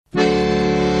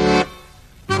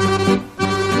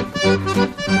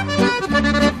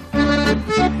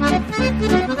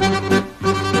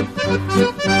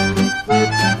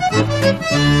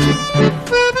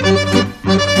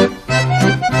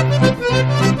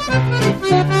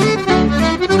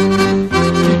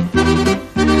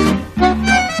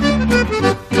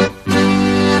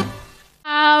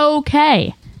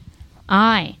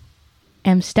I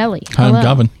am Stelly. Hi, I'm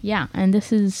Gavin. Yeah, and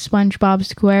this is SpongeBob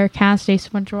SquareCast, a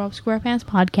SpongeBob SquarePants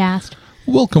podcast.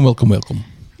 Welcome.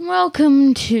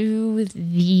 Welcome to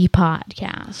the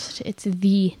podcast. It's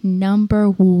the number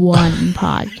one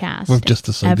podcast. We've just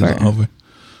decided ever. that, have we?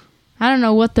 I don't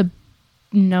know what the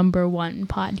number one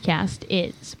podcast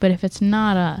is, but if it's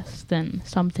not us, then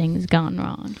something's gone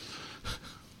wrong.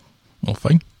 Well,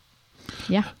 fine.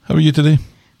 Yeah. How are you today?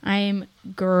 I am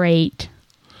great.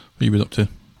 What have you been up to?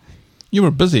 You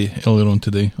were busy earlier on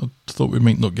today. I thought we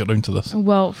might not get around to this.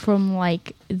 Well, from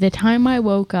like the time I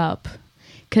woke up,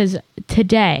 because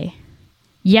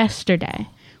yesterday,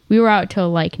 we were out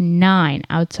till like 9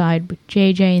 outside with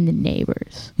JJ and the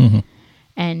neighbors. Mm-hmm.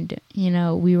 And,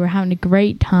 we were having a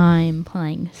great time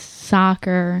playing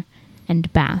soccer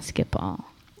and basketball.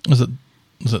 Is it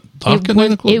dark at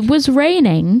 9 o'clock? It was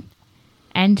raining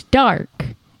and dark,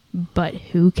 but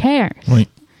who cares? Right.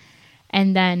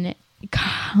 And then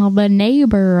the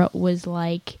neighbor was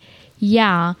like,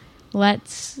 yeah,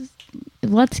 let's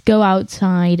go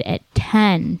outside at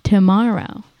 10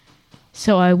 tomorrow.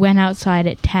 So I went outside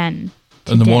at 10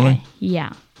 today. In the morning?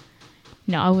 Yeah.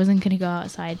 No, I wasn't going to go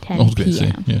outside 10 I was going to say,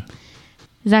 p.m. yeah.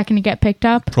 Is that going to get picked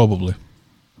up? Probably.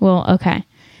 Well, okay.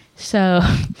 So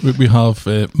We have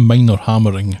minor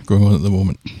hammering going on at the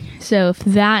moment. So if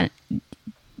that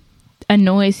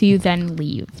annoys you, then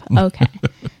leave. Okay.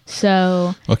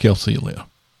 So Okay, I'll see you later.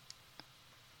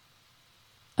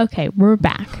 okay, we're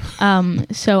back.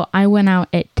 So I went out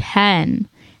at 10,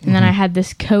 and then I had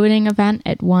this coding event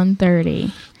at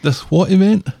 1:30. This what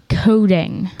event?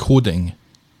 Coding. Coding.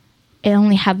 It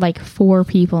only had like 4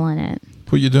 people in it.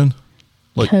 What are you doing?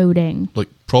 Like Coding. Like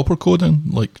proper coding?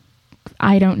 Like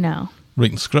I don't know.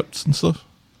 writing scripts and stuff?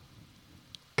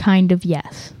 Kind of,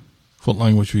 yes. What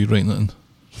language were you writing it in?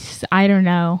 I don't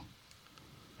know.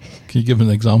 Can you give an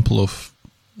example of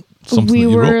something We that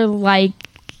you were wrote? like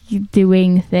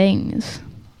doing things,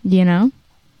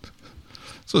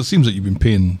 So it seems that you've been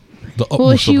paying the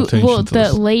utmost of attention to the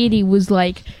this. lady was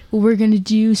like, we're going to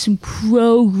do some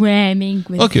programming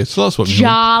with Okay, so that's what we know.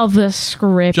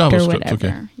 JavaScript or JavaScript, whatever.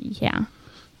 okay. Yeah.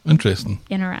 Interesting.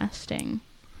 Interesting.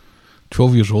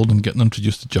 12 years old and getting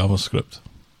introduced to JavaScript.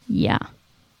 Yeah.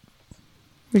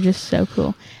 We're just so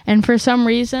cool. And for some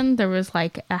reason, there was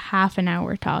like a half an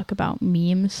hour talk about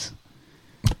memes.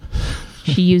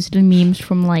 She used memes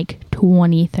from like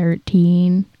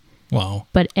 2013. Wow.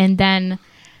 And then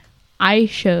I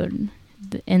showed,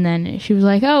 and then she was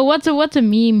like, "Oh, what's a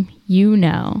meme you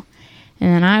know?"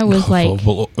 And then I was like,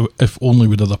 well, if only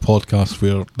we did a podcast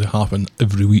where they happen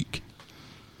every week.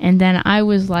 and then I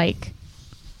was like,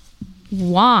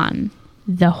 Juan,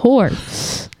 the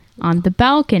horse on the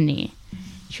balcony.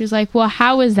 She was like, "Well,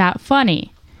 how is that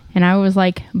funny?" And I was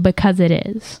like, "Because it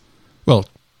is. Well,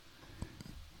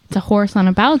 It's a horse on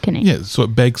a balcony." yeah, so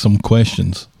it begs some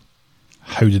questions.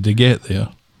 How did they get there?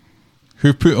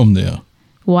 Who put them there?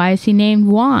 Why is he named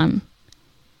Juan?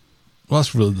 Well,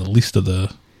 that's really the least of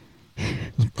the...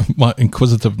 My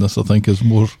inquisitiveness, I think, is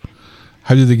more...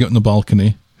 How did they get on the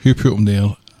balcony? Who put them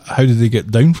there? How did they get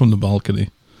down from the balcony?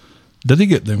 Did he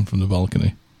get down from the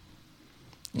balcony?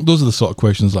 Those are the sort of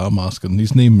questions that I'm asking.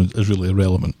 His name is really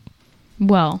irrelevant.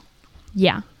 Well,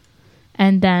 yeah.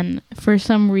 And then for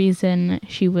some reason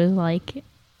she was like,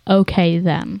 "Okay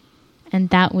then." And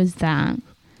that was that.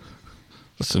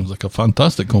 That sounds like a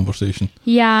fantastic conversation.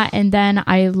 Yeah, and then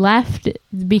I left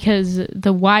because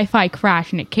the Wi-Fi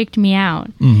crashed and it kicked me out.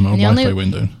 Our And the Wi-Fi only-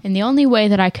 went down. And the only way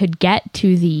that I could get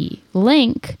to the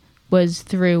link was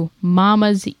through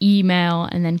Mama's email,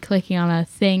 and then clicking on a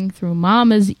thing through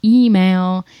Mama's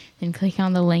email, then clicking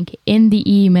on the link in the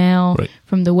email Right.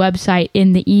 from the website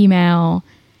in the email.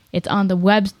 It's on the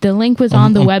web. The link was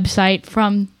on the website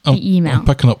from the email. I'm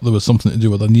picking up there was something to do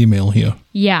with an email here.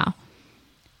 Yeah.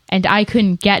 And I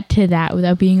couldn't get to that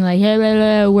without being like,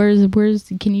 "Hey, where's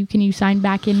can you sign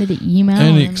back into the email?"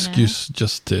 Any and, excuse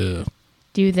just to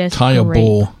do this tie a great.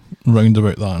 bow round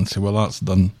about that and say, well, that's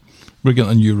done. We're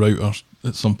getting a new router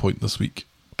at some point this week.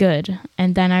 Good.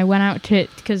 And then I went out to,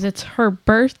 because it's her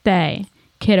birthday,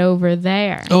 kid over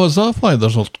there. Oh, is that why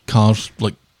there's cars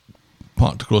like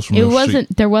parked across from our street?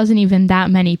 There wasn't even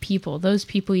that many people. Those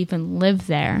people even live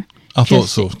there. I thought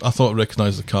Just- so. I thought I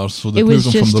recognised the cars, so they It was moved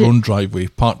them from just their a- own driveway,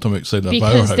 parked them outside our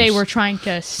Because house. they were trying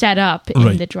to set up in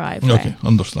Right. the driveway. Okay,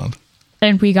 understand.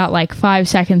 And we got like 5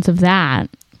 seconds of that.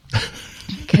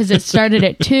 Because it started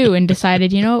at 2 and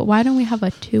decided, you know what, why don't we have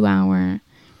a 2-hour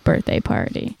birthday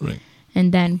party? Right.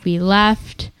 And then we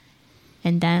left,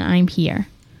 and then I'm here.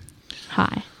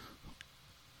 Hi.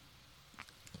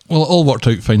 Well, it all worked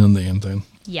out fine in the end then.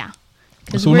 Yeah.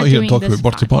 'Cause So we're not here to doing talk this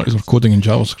about birthday parties or podcast. coding in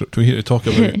JavaScript. We're here to talk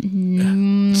about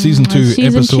season 2,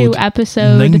 Season 2,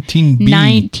 episode 19B.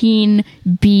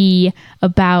 19B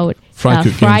about Fry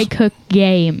Cook Cook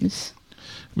Games.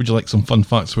 Would you like some fun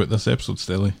facts about this episode,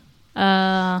 Stelly?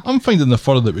 I'm finding the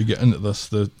further that we get into this,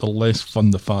 the less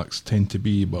fun the facts tend to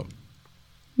be, but...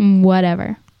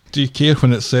 Whatever. Do you care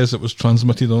when it says it was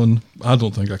transmitted on? I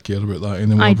don't think I care about that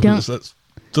anymore. I don't. It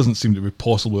doesn't seem to be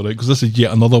possible, right? Because this is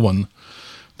yet another one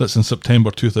that's in September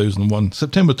 2001.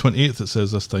 September 28th, it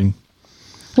says this time.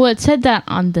 Well, it said that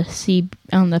on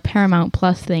the Paramount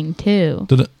Plus thing, too.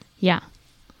 Did it? Yeah.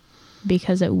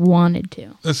 Because it wanted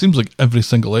to. It seems like every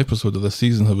single episode of this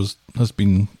season has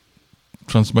been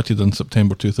transmitted in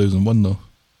September 2001, though.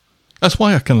 That's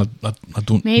why I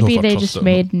don't Maybe know if I they trust just it or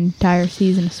made an entire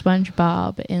season of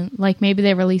SpongeBob, and maybe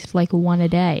they released one a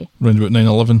day. not. Around about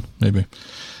 9/11, maybe.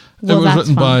 Well, it was that's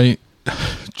written fun. by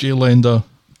Jay Lender,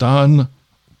 Dan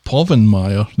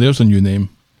Povenmire. There's a new name.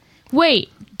 Wait,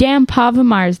 Dan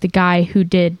Povenmire is the guy who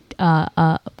did.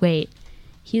 Wait,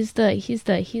 he's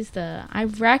the. I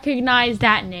recognize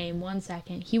that name. 1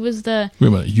 second. He was the. Wait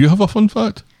a minute. You have a fun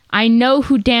fact? I know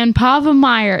who Dan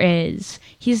Povenmire is.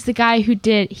 He's the guy who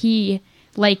did. He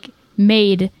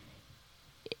made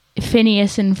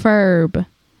Phineas and Ferb,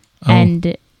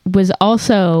 and was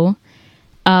also,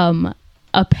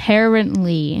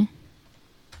 apparently,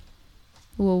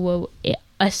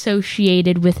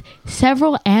 associated with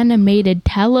several animated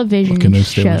television Okay, now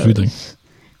Stella's reading. shows.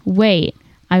 Wait,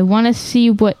 I want to see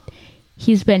what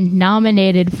he's been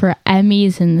nominated for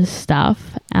Emmys and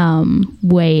stuff.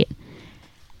 Wait.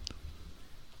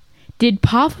 Did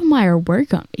Povenmire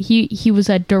work on? He was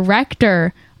a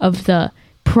director of the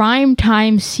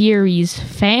primetime series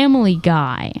Family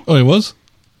Guy. Oh, he was?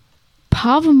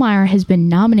 Povenmire has been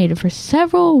nominated for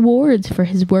several awards for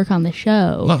his work on the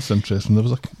show. That's interesting. There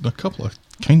was a couple of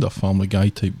kind of Family Guy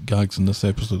type gags in this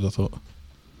episode, I thought.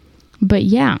 But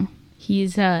yeah,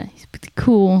 he's pretty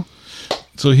cool.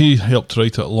 So he helped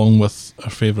write it along with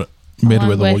our favourite Meriwether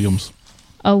with Williams.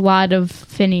 A lot of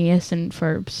Phineas and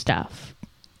Ferb stuff.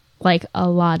 A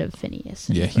lot of Phineas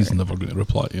and Yeah, he's Ferb. never going to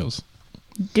reply to us.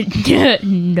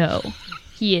 No,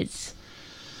 he is.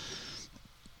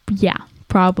 Yeah,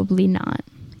 probably not.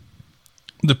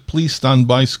 The please stand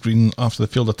by screen after the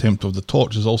failed attempt of the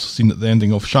torch is also seen at the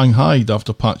ending of Shanghai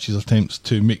after Patch's attempts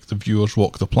to make the viewers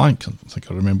walk the plank. I think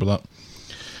I remember that.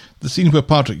 The scene where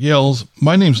Patrick yells,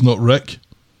 "My name's not Rick,"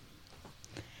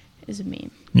 Is a meme.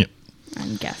 Yep.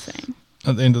 I'm guessing.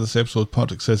 At the end of this episode,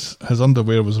 Patrick says his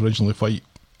underwear was originally white,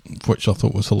 which I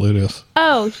thought was hilarious.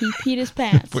 Oh, he peed his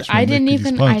pants. Which I one didn't did peed his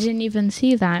even. I pants? didn't even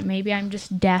see that. Maybe I'm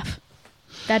just deaf.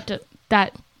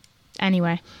 That.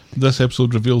 Anyway, This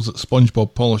episode reveals that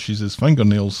SpongeBob polishes his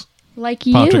fingernails. like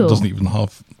Patrick you, doesn't even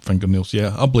have fingernails.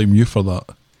 Yeah, I blame you for that.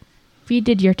 we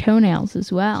did your toenails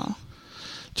as well.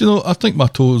 Do you know, I think my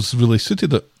toes really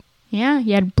suited it. Yeah,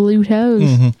 you had blue toes.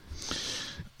 Mm-hmm.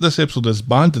 This episode is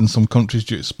banned in some countries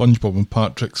due to SpongeBob and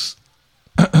Patrick's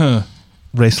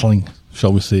wrestling,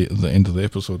 shall we say, at the end of the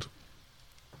episode.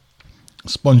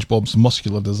 SpongeBob's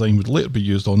muscular design would later be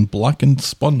used on Blackened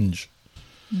Sponge.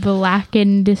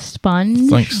 Blackened sponge.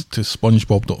 Thanks to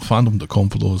spongebob.fandom.com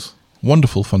for those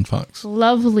wonderful fun facts.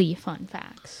 Lovely fun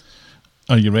facts.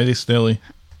 Are you ready, Stelly?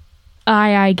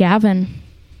 Aye, Gavin.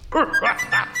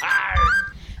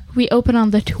 We open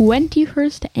on the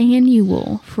 21st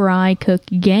annual Fry Cook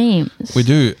Games. We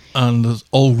do, and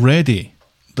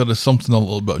there is something a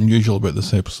little bit unusual about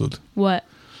this episode. What?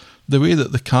 The way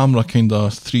that the camera kind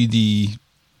of 3D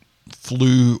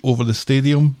flew over the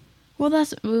stadium. Well,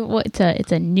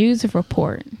 it's a news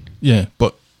report. Yeah,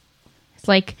 but It's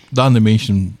like, the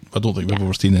animation, I don't think we've Yeah.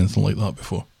 ever seen anything like that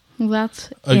before. well, that's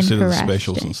Outside of the interesting.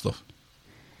 specials and stuff.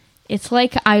 It's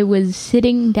like I was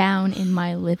sitting down in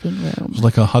my living room. It was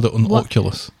like I had it on What?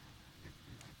 Oculus.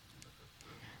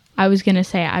 I was going to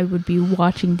say I would be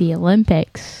watching the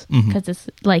Olympics because it's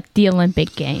like the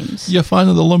Olympic Games. You a fan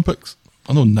of the Olympics?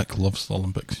 I know Nick loves the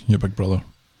Olympics, your big brother.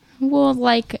 Well,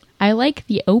 I like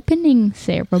the opening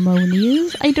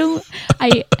ceremonies. I don't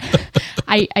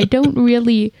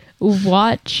really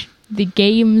watch the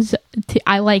games.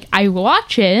 I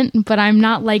watch it, but I'm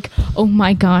not like, oh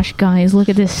my gosh, guys, look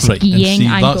at this Right, and skiing. see,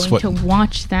 I'm that's going what- to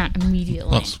watch that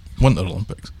immediately. That's Winter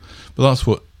Olympics. But that's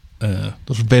what,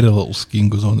 there's very little skiing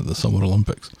goes on at the Summer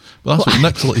Olympics. But that's what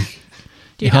Nick's like.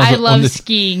 He Dude, has I it on love the-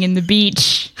 skiing in the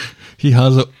beach. He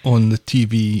has it on the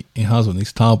TV, he has it on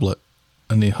his tablet,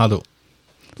 and he had it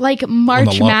Like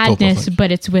March laptop, I Madness, think.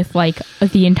 but it's with like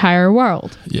the entire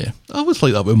world. Yeah, I was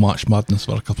like that with March Madness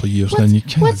for a couple of years. Then you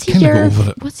kind of go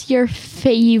over it. What's your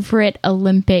favorite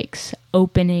Olympics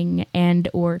opening and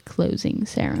or closing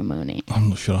ceremony? I'm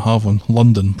not sure I have one.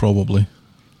 London, probably.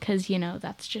 Because,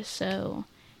 that's just so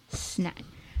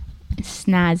snazzy.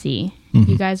 Mhm.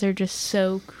 You guys are just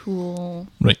so cool.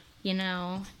 Right.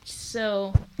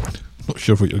 So, Not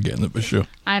sure what you're getting at, but sure.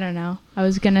 I don't know. I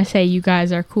was going to say you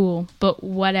guys are cool, but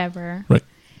whatever. Right.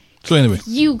 So anyway.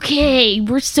 UK,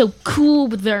 we're so cool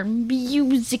with our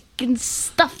music and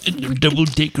stuff.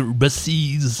 Double-decker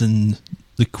buses and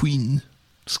the Queen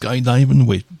skydiving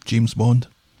with James Bond.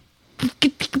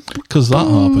 Because that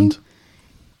happened.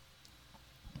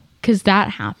 Because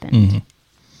that happened. Mm-hmm.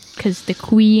 Because the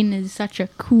Queen is such a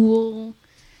cool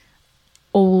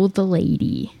old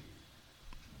lady.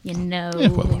 Yeah,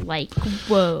 whatever. Like,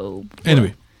 whoa.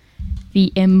 Anyway.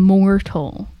 The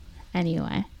immortal.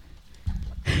 Anyway.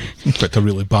 In fact, a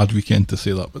really bad weekend to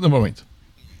say that, but never mind.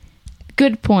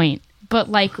 Good point. But,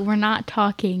 like, we're not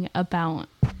talking about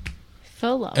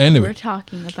Philip. Anyway. We're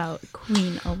talking about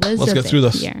Queen Elizabeth. Let's get through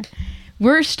this. Here.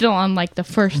 We're still on, like, the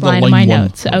first The line of line my one.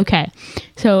 notes. Okay.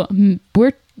 So,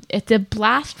 it's a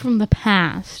blast from the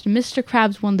past. Mr.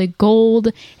 Krabs won the gold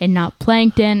and not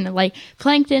Plankton. Like,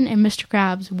 Plankton and Mr.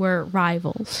 Krabs were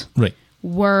rivals. Right.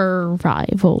 Were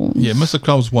rivals. Yeah, Mr.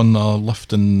 Krabs won a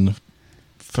lifting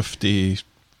 50-somethings.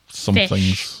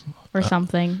 Fish or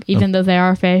something, even though they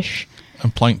are fish.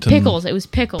 And Plankton... Pickles. It was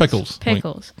pickles. Pickles, right.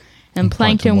 Pickles. And And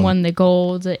Plankton Plankton won. won the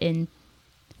gold in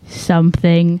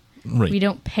something. Right. We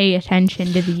don't pay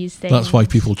attention to these things. That's why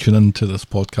people tune into this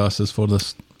podcast, is for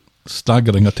this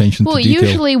staggering attention Well, to detail.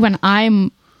 usually when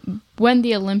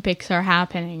the Olympics are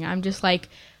happening, I'm just like,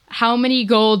 how many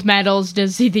gold medals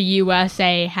does the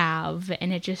USA have?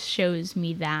 And it just shows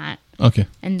me that. Okay.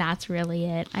 And that's really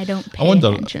it. I don't pay I wonder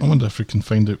attention. if we can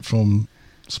find out from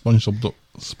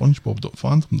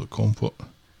SpongeBob.fandom.com what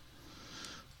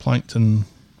Plankton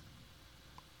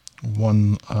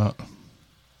won at...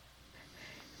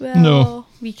 Well, No.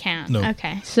 we can't. No.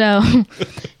 Okay, so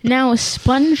now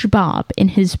SpongeBob in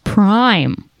his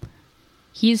prime.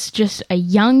 He's just a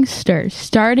youngster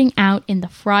starting out in the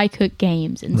fry cook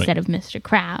games instead of Mr.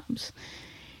 Krabs.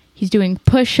 He's doing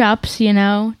push-ups,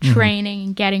 training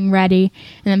and getting ready.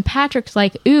 And then Patrick's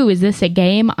like, ooh, is this a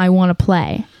game? I want to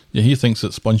play. Yeah, he thinks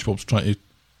that SpongeBob's trying to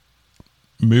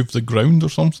move the ground or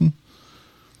something.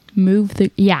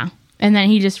 Yeah. And then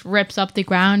he just rips up the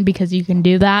ground because you can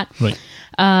do that. Right.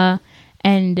 And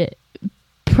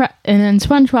then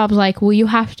SpongeBob's like, well, you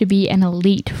have to be an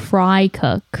elite fry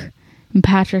cook. And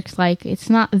Patrick's like, it's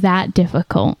not that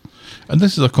difficult. And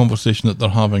this is a conversation that they're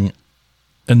having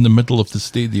in the middle of the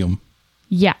stadium.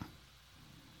 Yeah.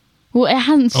 Well, it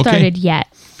hasn't started yet.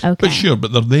 Okay. But sure,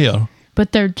 but they're there.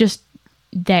 But they're just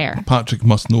there. Patrick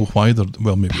must know why they're...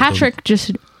 Well, maybe Patrick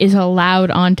just is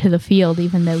allowed onto the field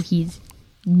even though he's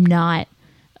not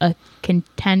a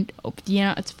content...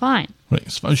 it's fine. Right,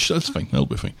 it's fine. It'll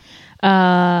be fine.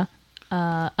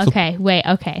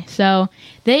 Okay. So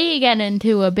they get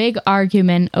into a big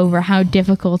argument over how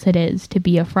difficult it is to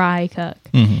be a fry cook.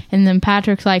 Mm-hmm. And then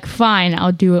Patrick's like, fine,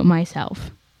 I'll do it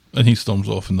myself. And he storms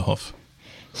off in the huff.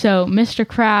 So Mr.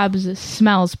 Krabs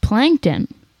smells Plankton.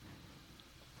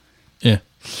 Yeah.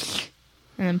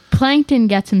 And then Plankton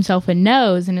gets himself a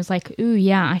nose and is like, ooh,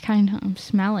 yeah, I'm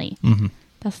smelly. Mm-hmm.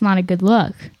 That's not a good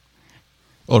look.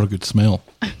 Or a good smell.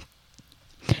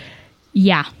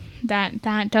 Yeah,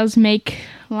 that does make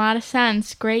a lot of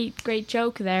sense. Great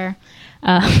joke there.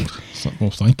 Well,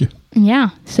 thank you. Yeah,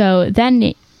 so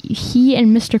then he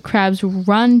and Mr. Krabs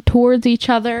run towards each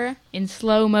other in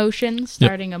slow motion,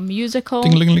 starting a musical.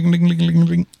 Ding, ling, ling, ling, ling, ling,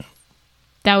 ling.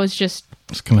 That was just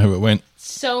That's kind of how it went.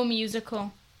 so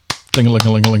musical. Ding, ling,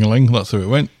 ling, ling, ling. That's how it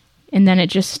went. And then it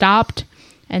just stopped.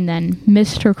 And then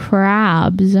Mr.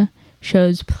 Krabs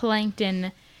shows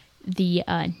Plankton the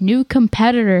new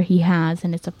competitor he has,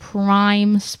 and it's a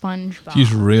prime SpongeBob.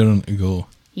 He's raring to go.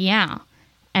 Yeah.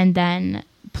 And then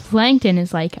Plankton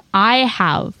is like, I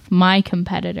have my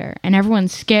competitor. And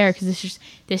everyone's scared because it's just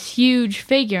this huge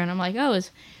figure. And I'm like, oh, is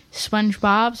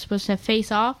SpongeBob supposed to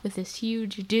face off with this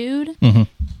huge dude? Mm-hmm.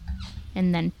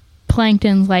 And then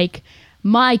Plankton's like,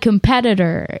 my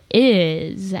competitor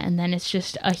is... And then it's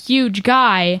just a huge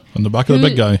guy. On the back of the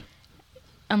big guy.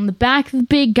 On the back of the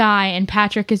big guy, and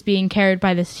Patrick is being carried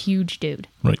by this huge dude.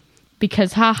 Right.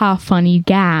 Because, haha, funny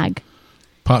gag.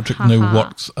 Patrick now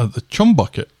works at the Chum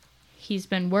Bucket. He's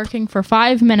been working for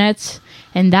 5 minutes,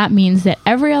 and that means that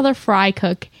every other fry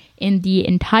cook in the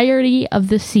entirety of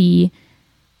the sea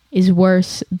is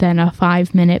worse than a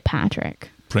 5-minute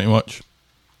Patrick. Pretty much.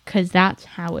 because that's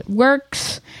how it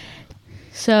works.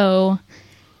 So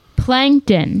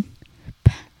Plankton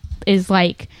is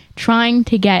like trying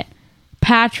to get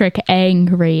Patrick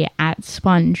angry at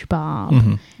SpongeBob.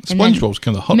 Mm-hmm. And then SpongeBob's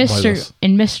kind of hurt by this.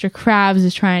 And Mr. Krabs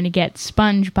is trying to get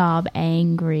SpongeBob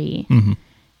angry Mm-hmm.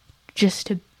 just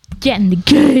to get in the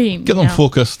game. Get them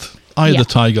focused. Eye of the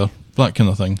tiger. That kind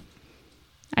of thing.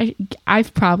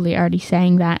 I've probably already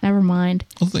sang that. Never mind.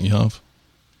 I don't think you have.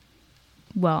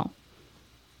 Well,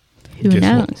 who Guess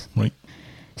knows? what? Right.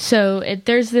 So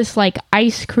there's this like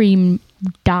ice cream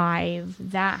dive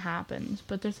that happens,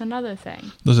 but there's another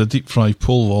thing. There's a deep fry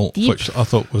pole vault, which I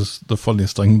thought was the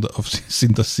funniest thing that I've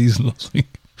seen this season. I think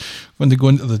when they go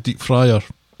into the deep fryer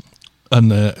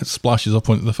and it splashes up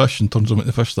onto the fish and turns them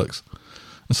into fish sticks,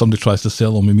 and somebody tries to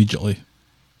sell them immediately.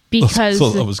 Because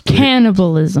thought that was great.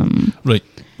 Cannibalism. Right.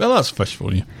 Well, that's fish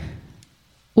for you.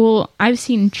 Well, I've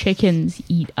seen chickens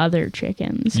eat other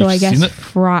chickens, so You've I guess seen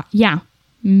it? yeah,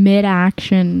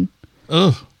 mid-action.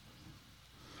 Ugh.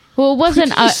 Well, it wasn't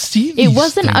Where do you see it these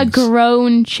wasn't a things?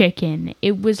 grown chicken.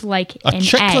 It was like A an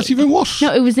chick? egg. That's even worse.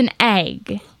 No, it was an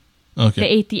egg. Okay. They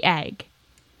ate the egg.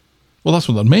 Well, that's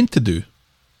what they're meant to do.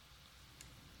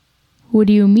 What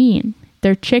do you mean?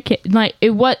 They're chicken. Like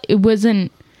it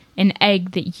wasn't an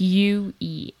egg that you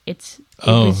eat. It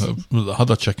Had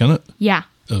a chick in it? yeah.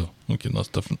 Oh, okay, that's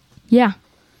different. Yeah.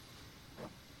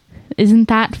 Isn't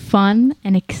that fun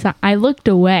and exciting? I looked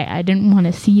away. I didn't want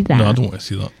to see that. No, I don't want to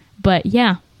see that. But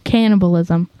yeah,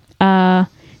 cannibalism. And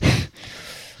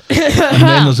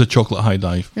then there's a chocolate high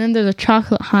dive. And then there's a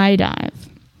chocolate high dive.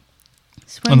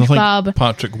 And I SpongeBob. think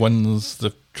Patrick wins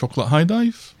the chocolate high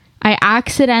dive. I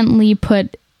accidentally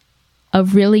put a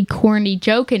really corny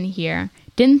joke in here.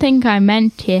 Didn't think I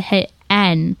meant to hit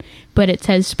N, but it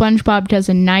says SpongeBob does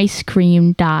an ice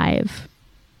cream dive.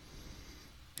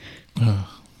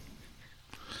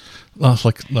 That's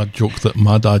like that joke that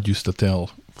my dad used to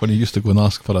tell when he used to go and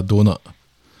ask for a donut.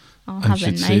 I'll And have a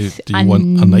she'd nice. say, do you want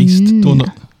a nice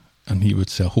donut? And he would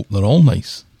say, I hope they're all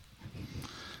nice.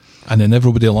 And then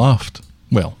everybody laughed.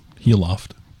 Well, he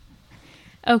laughed.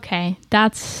 Okay,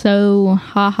 that's so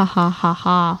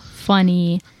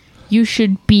funny. You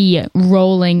should be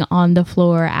rolling on the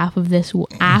floor after this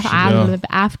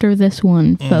after this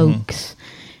one, folks.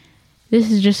 This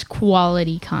is just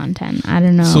quality content. I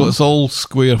don't know. So it's all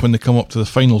square when they come up to the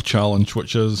final challenge,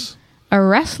 which is a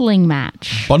wrestling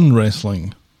match. bun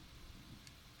wrestling.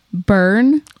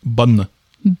 Bun? Bun.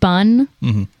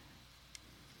 Mm-hmm.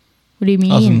 What do you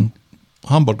mean? As in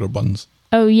hamburger buns.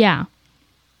 Oh, yeah.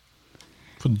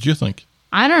 What did you think?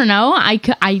 I don't know. I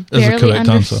the barely correct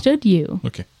understood you.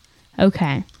 Okay.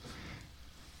 Okay.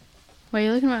 Why are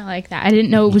you looking at me like that? I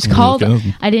didn't know it was Looking called. at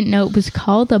me. I didn't know it was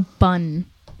called a bun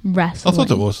wrestling. I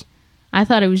thought it was. I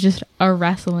thought it was just a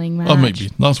wrestling match. Oh, maybe.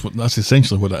 That's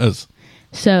essentially what it is.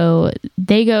 So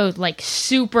they go like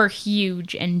super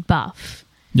huge and buff.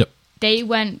 Yep. They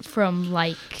went from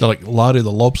like They're like Larry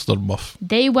the Lobster buff.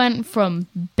 they went from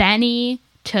Benny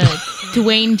to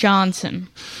Dwayne Johnson.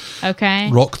 Okay.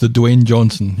 Rock the Dwayne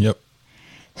Johnson. Yep.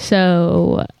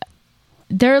 So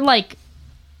they're like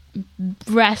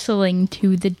wrestling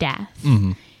to the death.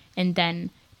 Mm-hmm. And then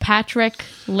Patrick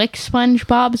licks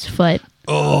SpongeBob's foot.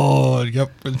 Oh,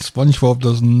 yep. And SpongeBob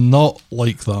does not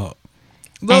like that.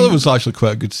 That was actually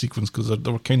quite a good sequence because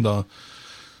they were kind of,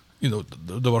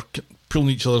 they were pulling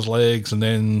each other's legs and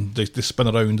then they spin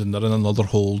around and they're in another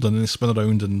hold and then they spin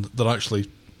around and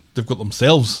they've got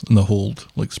themselves in the hold.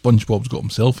 Like SpongeBob's got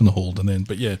himself in the hold and then,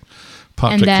 but yeah,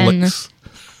 Patrick licks.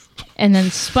 And then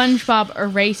SpongeBob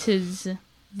erases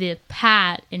the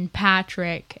Pat in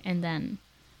Patrick and then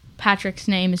Patrick's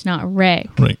name is not Rick.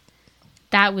 Right.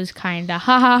 That was kind of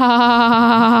ha ha ha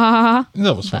ha.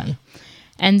 That was funny.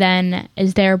 And then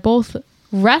as they're both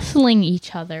wrestling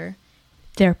each other,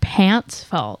 their pants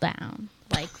fall down.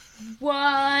 Like,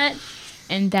 what?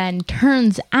 And then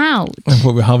turns out... And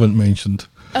what we haven't mentioned.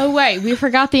 Oh, wait, we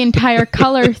forgot the entire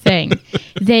color thing.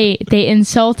 They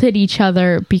insulted each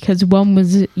other because one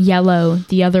was yellow,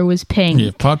 the other was pink. Yeah,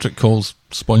 Patrick calls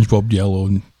SpongeBob yellow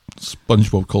and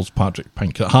SpongeBob calls Patrick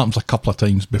pink. It happens a couple of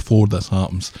times before this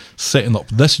happens, setting up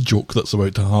this joke that's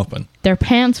about to happen. Their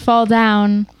pants fall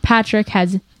down. Patrick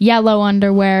has yellow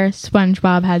underwear.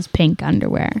 SpongeBob has pink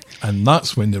underwear. And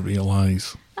that's when they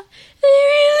realise they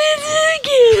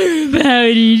really do care about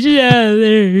each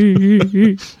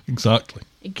other. exactly.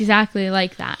 Exactly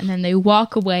like that. And then they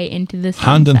walk away into the sunset.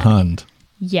 Hand in hand.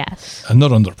 Yes. In their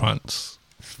underpants.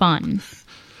 Fun.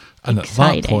 And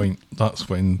Exciting. at that point, that's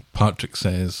when Patrick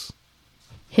says...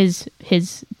 His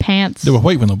pants... They were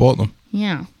white when I bought them.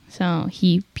 Yeah. So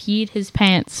he peed his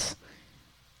pants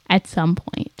at some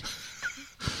point.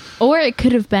 Or it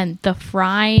could have been the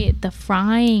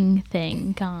frying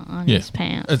thing on Yeah. his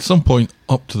pants. At some point,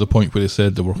 up to the point where they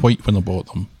said they were white when I bought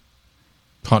them,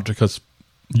 Patrick has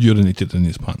urinated in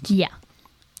his pants. Yeah,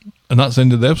 And that's the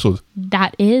end of the episode.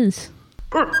 that is.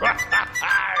 What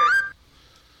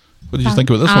did you think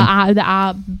about this one?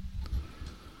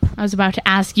 I was about to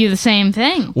ask you the same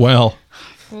thing. Well,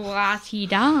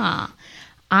 La-ti-da.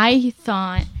 I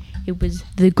thought it was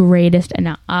the greatest,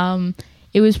 and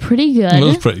it was pretty good. it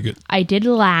was pretty good. I did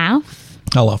laugh,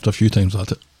 I laughed a few times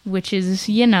at it. which is,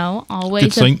 Good always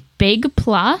a sign. big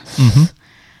plus.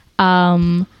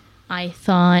 I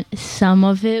thought some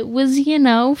of it was,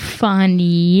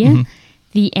 funny.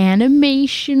 The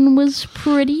animation was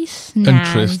pretty snazzy.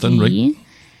 Interesting, right?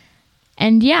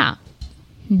 And yeah,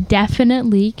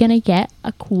 definitely gonna get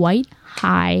a quite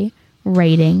high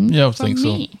rating. Yeah, I from think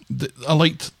me. so. I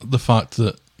liked the fact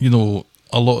that,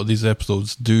 a lot of these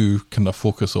episodes do kind of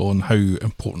focus on how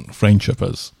important friendship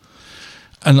is.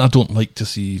 And I don't like to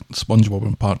see SpongeBob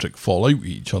and Patrick fall out with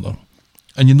each other.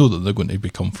 And you know that they're going to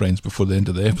become friends before the end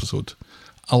of the episode.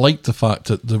 I like the fact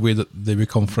that the way that they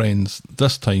become friends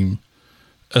this time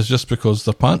is just because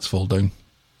their pants fall down.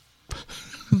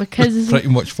 Because Pretty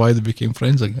much why they became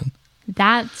friends again.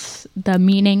 that's the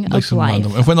meaning Nice of and life.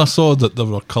 random. And when I saw that they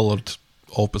were coloured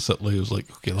oppositely, I was like,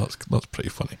 okay, that's pretty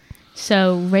funny.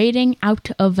 So rating out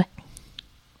of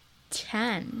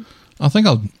 10. I think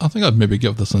I'd maybe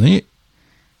give this an 8.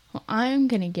 Well, I'm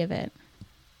gonna give it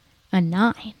a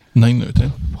 9. 9 out of 10.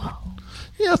 Whoa.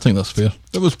 Yeah, I think that's fair.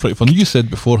 It was pretty fun. You said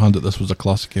beforehand that this was a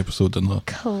classic episode, and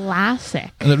Classic.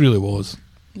 it really was.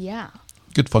 Yeah.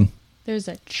 Good fun. There's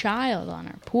a child on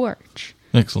our porch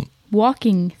Excellent.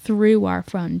 walking through our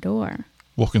front door.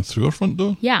 Walking through our front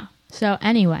door. Yeah. So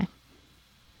anyway,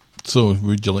 So,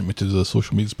 would you like me to do the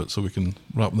social medias bit so we can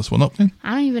wrap this one up then?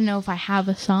 I don't even know if I have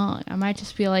a song. I might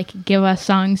just be like, give us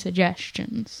song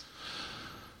suggestions.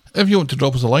 If you want to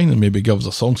drop us a line and maybe give us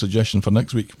a song suggestion for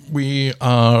next week, we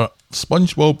are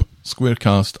SpongeBob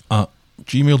Squarecast at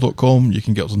gmail.com. You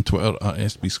can get us on Twitter at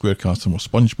SB Squarecast, and we're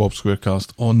SpongeBob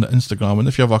Squarecast on Instagram. And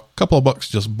if you have a couple of bucks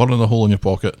just burning a hole in your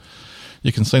pocket,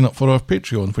 you can sign up for our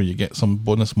Patreon where you get some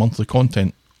bonus monthly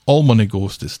content. All money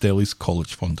goes to Stelly's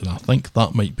college fund, and I think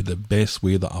that might be the best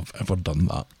way that I've ever done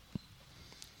that.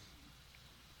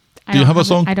 Do you have a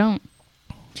song? I don't.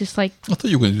 Just like. I thought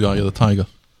you were going to do Eye of the Tiger.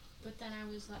 But then I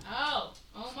was like, oh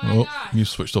my gosh. You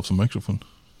switched off the microphone.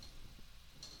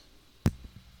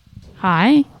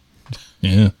 Hi.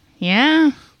 Yeah,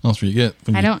 Yeah. that's what you get.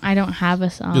 When I don't have a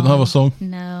song. You don't have a song?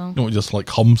 No. You don't just like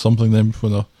hum something then before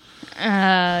the...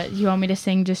 You want me to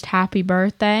sing just happy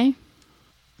birthday?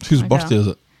 Whose I birthday don't. is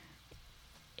it?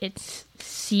 It's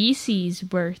Cece's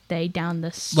birthday down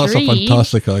the street. That's a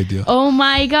fantastic idea. Oh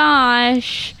my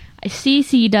gosh.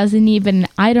 Cece doesn't even,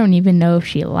 I don't even know if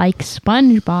she likes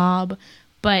SpongeBob,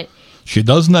 but She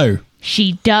does now.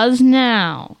 she does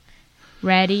now.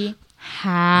 Ready?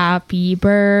 Happy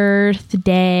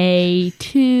birthday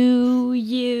to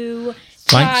you.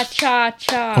 Thanks.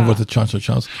 Cha-cha-cha. Over the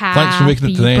cha-cha-chas. Thanks for making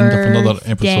it to the end of another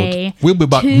episode. We'll be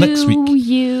back next week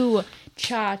you.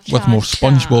 Cha-cha-cha. with more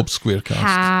SpongeBob Squarecast.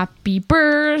 Happy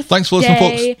birthday. Thanks for listening,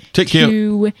 folks. Take care.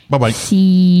 to Bye-bye.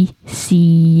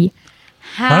 Cece.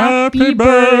 Happy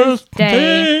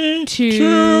birthday to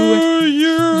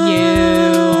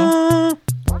you.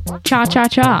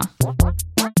 Cha-cha-cha.